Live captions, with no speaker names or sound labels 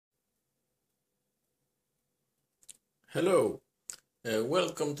Hello,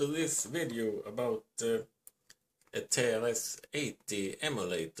 welcome to this video about a TRS-80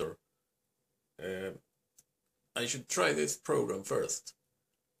 emulator. I should try this program first,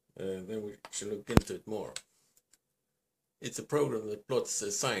 then we should look into it more. It's a program that plots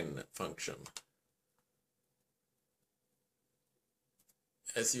a sine function.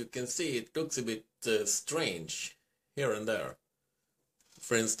 As you can see, it looks a bit strange here and there.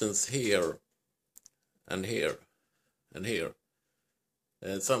 For instance, here and here and here.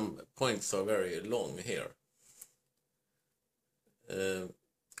 Some points are very long here,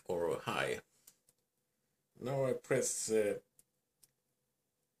 or high. Now I press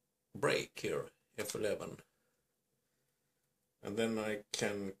break here, F11, and then I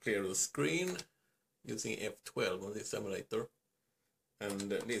can clear the screen using F12 on this emulator and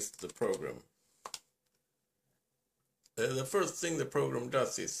list the program. The first thing the program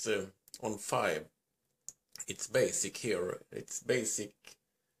does is on 5. It's basic here. It's basic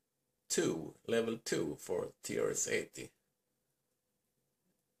 2, level 2 for TRS-80.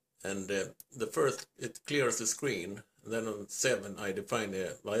 And the first, it clears the screen. And then on 7, I define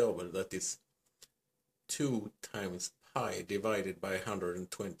a variable that is 2 times pi divided by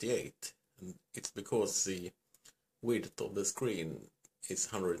 128. And it's because the width of the screen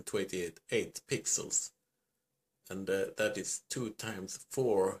is 128 pixels. And that is 2 times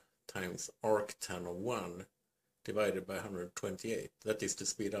 4 times arctan of 1 divided by 128. That is to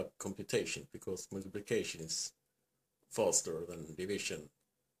speed up computation, because multiplication is faster than division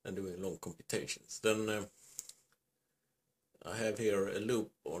and doing long computations. Then I have here a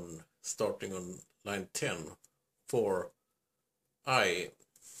loop on starting on line 10 for I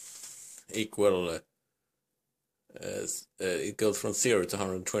equal it goes from 0 to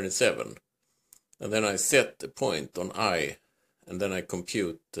 127, and then I set the point on I, and then I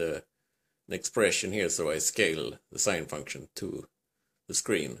compute an expression here, so I scale the sine function to the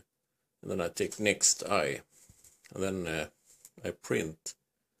screen, and then I take next I, and then I print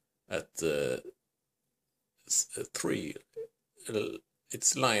at 3,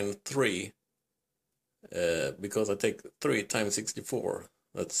 it's line 3, because I take 3 times 64,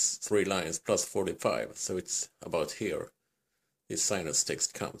 that's 3 lines plus 45, so it's about here this sinus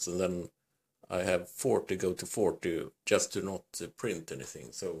text comes, and then I have 40 go to 40 just to not print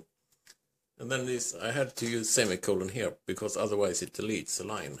anything. So, and then this, I had to use semicolon here because otherwise it deletes a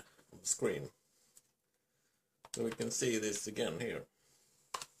line on the screen. So we can see this again here.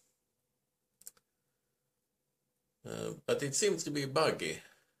 But it seems to be buggy,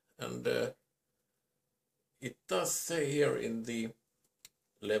 and it does say here in the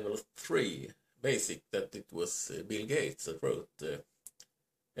level 3 basic that it was Bill Gates that wrote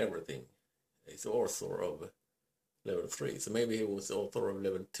everything. He's the author of level 3, so maybe he was the author of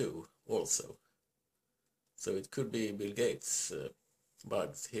level 2 also. So it could be Bill Gates'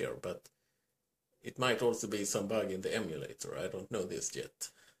 bugs here, but it might also be some bug in the emulator. I don't know this yet.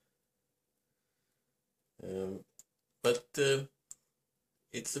 But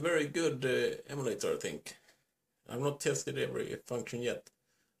it's a very good emulator, I think. I've not tested every function yet.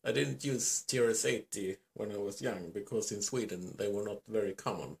 I didn't use TRS-80 when I was young, because in Sweden they were not very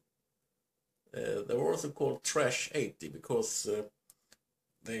common. They were also called Trash-80 because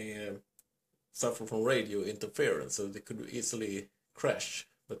they suffer from radio interference, so they could easily crash.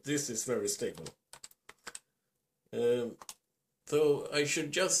 But this is very stable. So I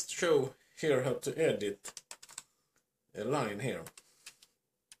should just show here how to edit a line here,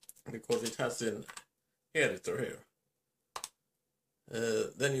 because it has an editor here.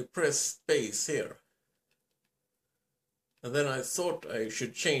 Then you press space here, and then I thought I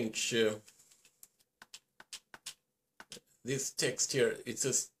should change this text here. It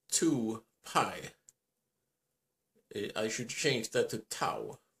says 2 pi. I should change that to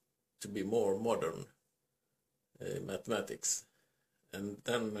tau to be more modern mathematics. And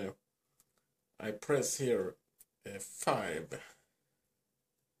then I press here 5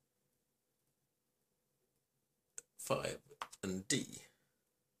 and D.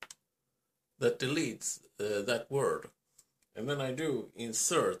 That deletes that word. And then I do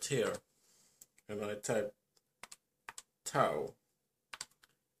insert here, and I type tau.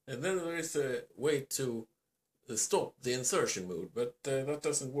 And then there is a way to stop the insertion mode, but that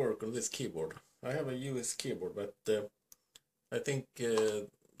doesn't work on this keyboard. I have a US keyboard, but I think they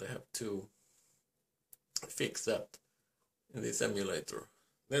have to fix that in this emulator.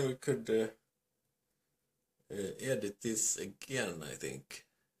 Then we could edit this again, I think.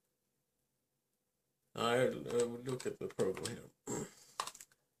 I'll look at the program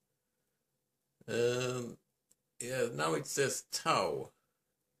here. Yeah, now it says tau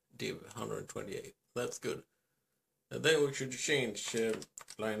div 128. That's good. And then we should change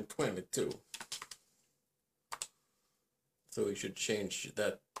line 22. So we should change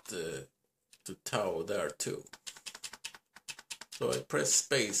that to tau there too. So I press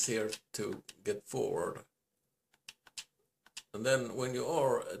space here to get forward. And then when you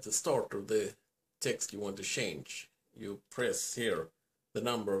are at the start of the text you want to change, you press here the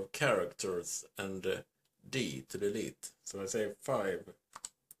number of characters and D to delete. So I say 5D.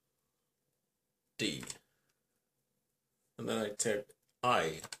 And then I type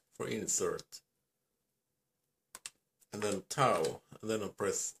I for insert. And then tau. And then I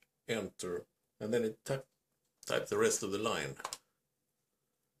press enter. And then it types the rest of the line.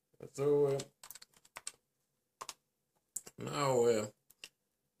 So now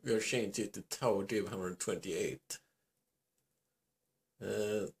we are changing it to tau div 128.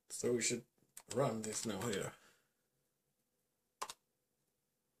 So we should run this now here.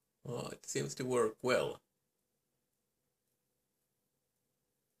 Oh, it seems to work well.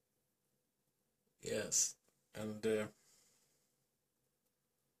 Yes, and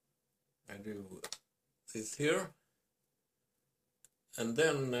I do this here. And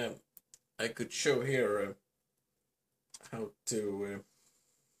then I could show here how to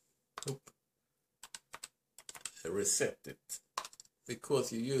reset it.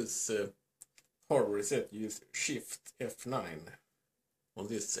 Because you use hard reset, you use Shift F9 on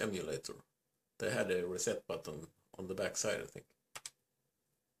this emulator. They had a reset button on the back side, I think.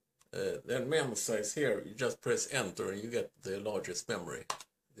 Then memory size here, you just press enter and you get the largest memory.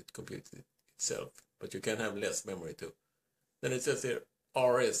 It computes it itself, but you can have less memory too. Then it says here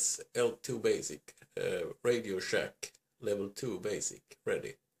RS L2 basic, RadioShack Level 2 basic,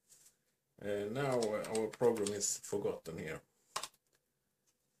 ready. Now our program is forgotten here.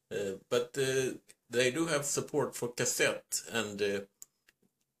 But they do have support for cassette and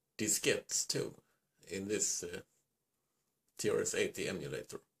diskettes too in this TRS-80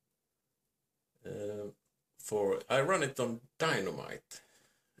 emulator. I run it on DuinoMite.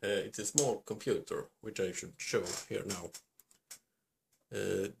 It's a small computer, which I should show here now.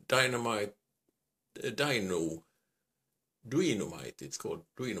 DuinoMite, it's called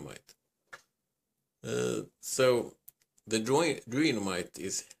DuinoMite. So the DuinoMite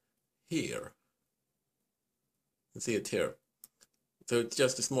is here. You see it here. So it's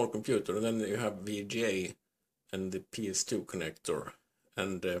just a small computer, and then you have VGA and the PS2 connector,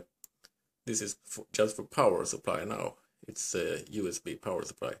 and this is just for power supply now. It's a USB power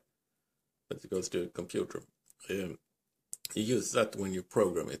supply, but it goes to a computer. You use that when you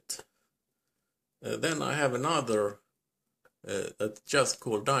program it. Then I have another that's just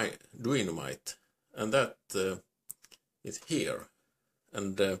called DuinoMite, and that is here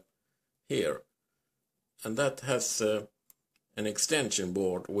and here, and that has an extension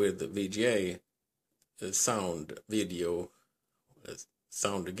board with VGA, sound, video,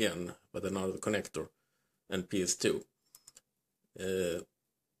 sound again, but another connector, and PS2.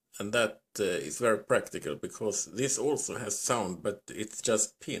 And that is very practical because this also has sound, but it's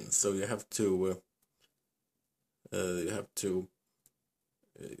just pins, so you have to I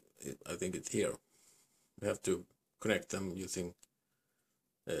think it's here. You have to connect them using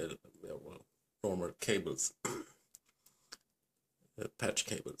normal cables, patch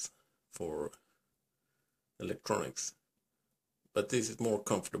cables for electronics. But this is more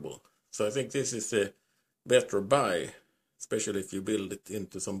comfortable. So I think this is a better buy, especially if you build it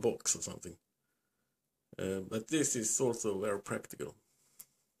into some box or something. But this is also very practical.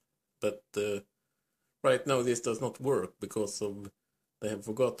 But right now this does not work because they have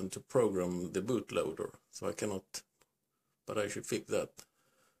forgotten to program the bootloader. So I cannot, but I should fix that.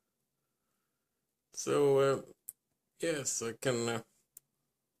 So yes, I can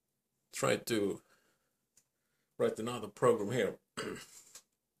try to write another program here.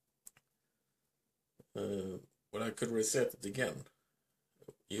 Well, I could reset it again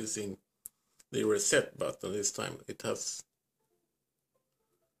using the reset button. This time it has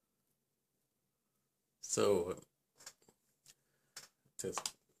so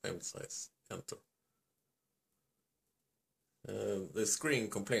test memory size, enter. The screen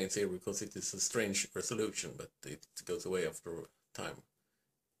complains here because it is a strange resolution, but it goes away after time.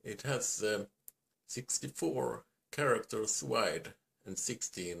 It has 64 characters wide and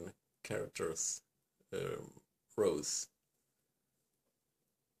 16 characters rows.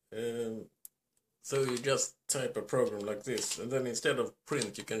 So you just type a program like this, and then instead of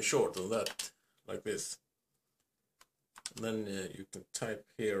print you can shorten that like this. And then you can type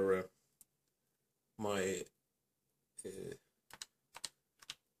here my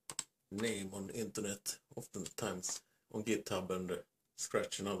name on the internet, oftentimes on GitHub and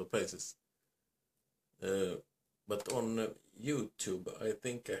Scratch and other places. but on YouTube I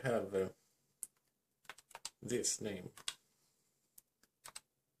think I have this name,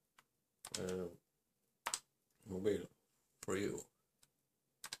 mobile for you,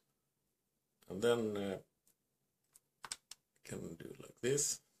 and then I can do like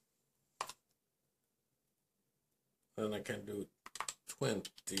this. Then I can do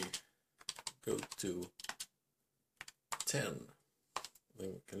 20, go to 10,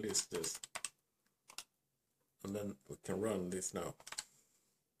 then we can list this, and then we can run this now.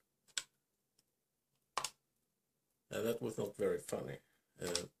 That was not very funny.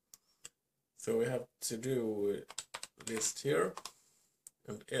 So we have to do list here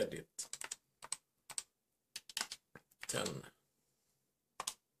and edit 10.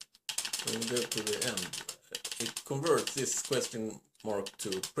 When we go to the end, it converts this question mark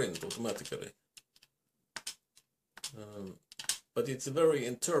to print automatically. But it's a very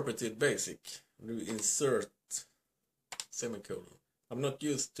interpreted basic. We insert semicolon. I'm not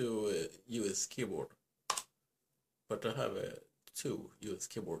used to US keyboard, but I have 2 US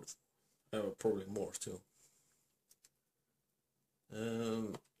keyboards. I have probably more too.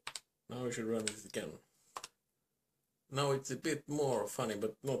 Now we should run this again. Now it's a bit more funny,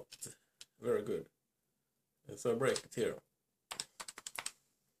 but not very good. So I break it here.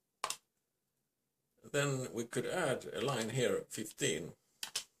 Then we could add a line here, 15,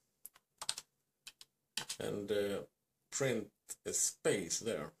 and print a space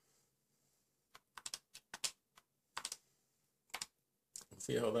there.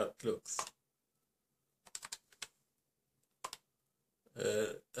 See how that looks.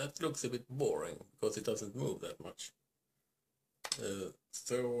 That looks a bit boring because it doesn't move that much.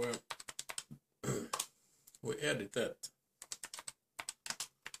 So we edit that.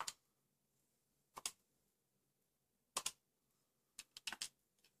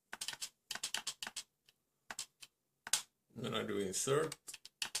 Then I do insert,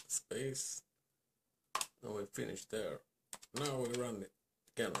 space, and we finish there. Now we run it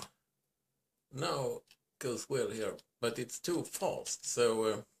again. Now it goes well here, but it's too fast,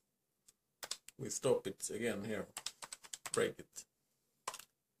 so we stop it again here, break it.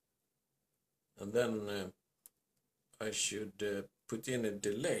 And then I should put in a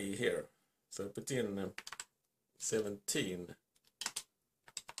delay here. So I put in 17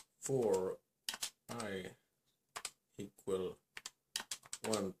 for I equal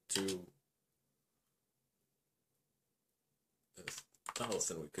 1 to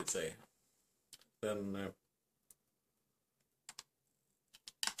 1,000, we could say. Then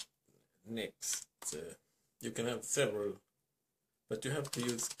next, you can have several, but you have to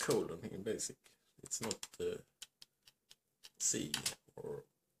use colon in BASIC. It's not C or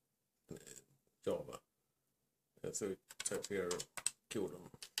Java. So we type here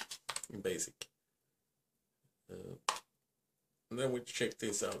colon in BASIC. And then we check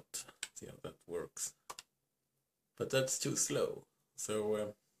this out, see how that works. But that's too slow,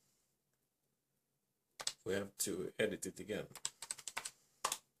 so we have to edit it again.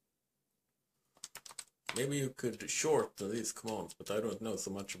 Maybe you could shorten these commands, but I don't know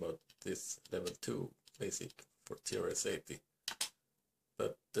so much about this level 2 basic for TRS-80.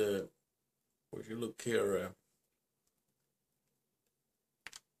 But if you look here,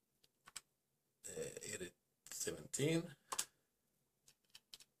 edit 17.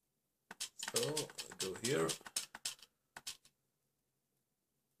 So I go here.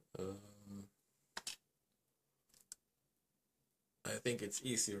 I think it's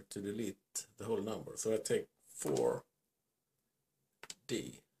easier to delete the whole number, so I take 4D.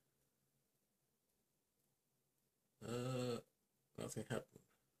 Nothing happened.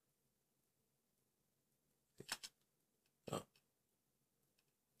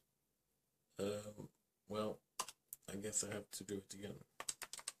 Well, I guess I have to do it again.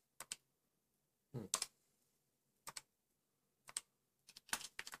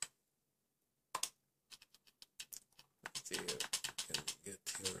 Let's see here. Can get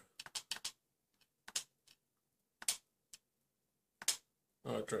here.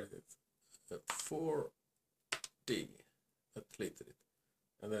 Oh, I tried it. 4D. I deleted it.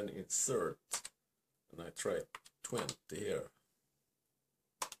 And then insert. And I tried 20 here.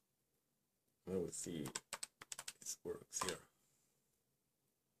 And we'll see if this works here.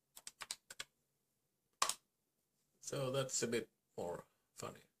 So that's a bit more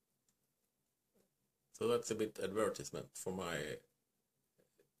funny. So that's a bit advertisement for my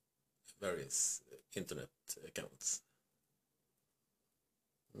various internet accounts.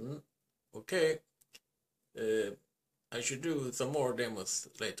 Okay. I should do some more demos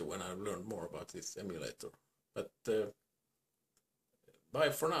later when I've learned more about this emulator. But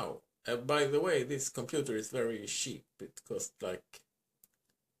bye for now. By the way, this computer is very cheap. It costs like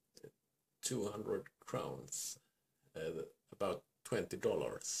 200 crowns, about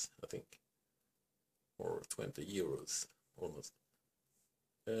 $20, I think, or 20 euros almost.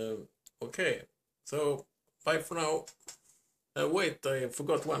 Okay, so bye for now. Wait, I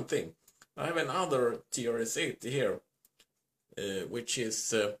forgot one thing. I have another TRS-80 here, which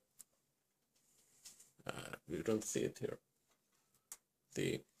is you don't see it here.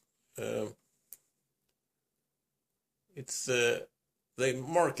 It's they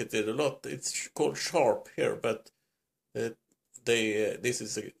marketed a lot. It's called Sharp here, but this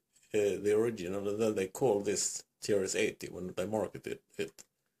is the original, and then they call this TRS-80 when they marketed it.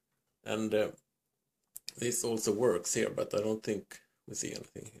 And this also works here, but I don't think we see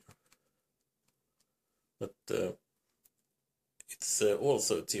anything here. But it's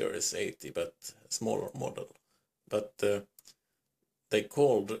also TRS-80, but a smaller model. But they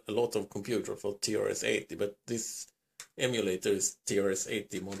called a lot of computer for TRS-80, but this emulator is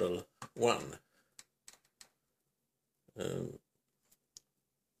TRS-80 model 1.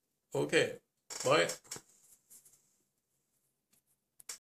 Okay, bye.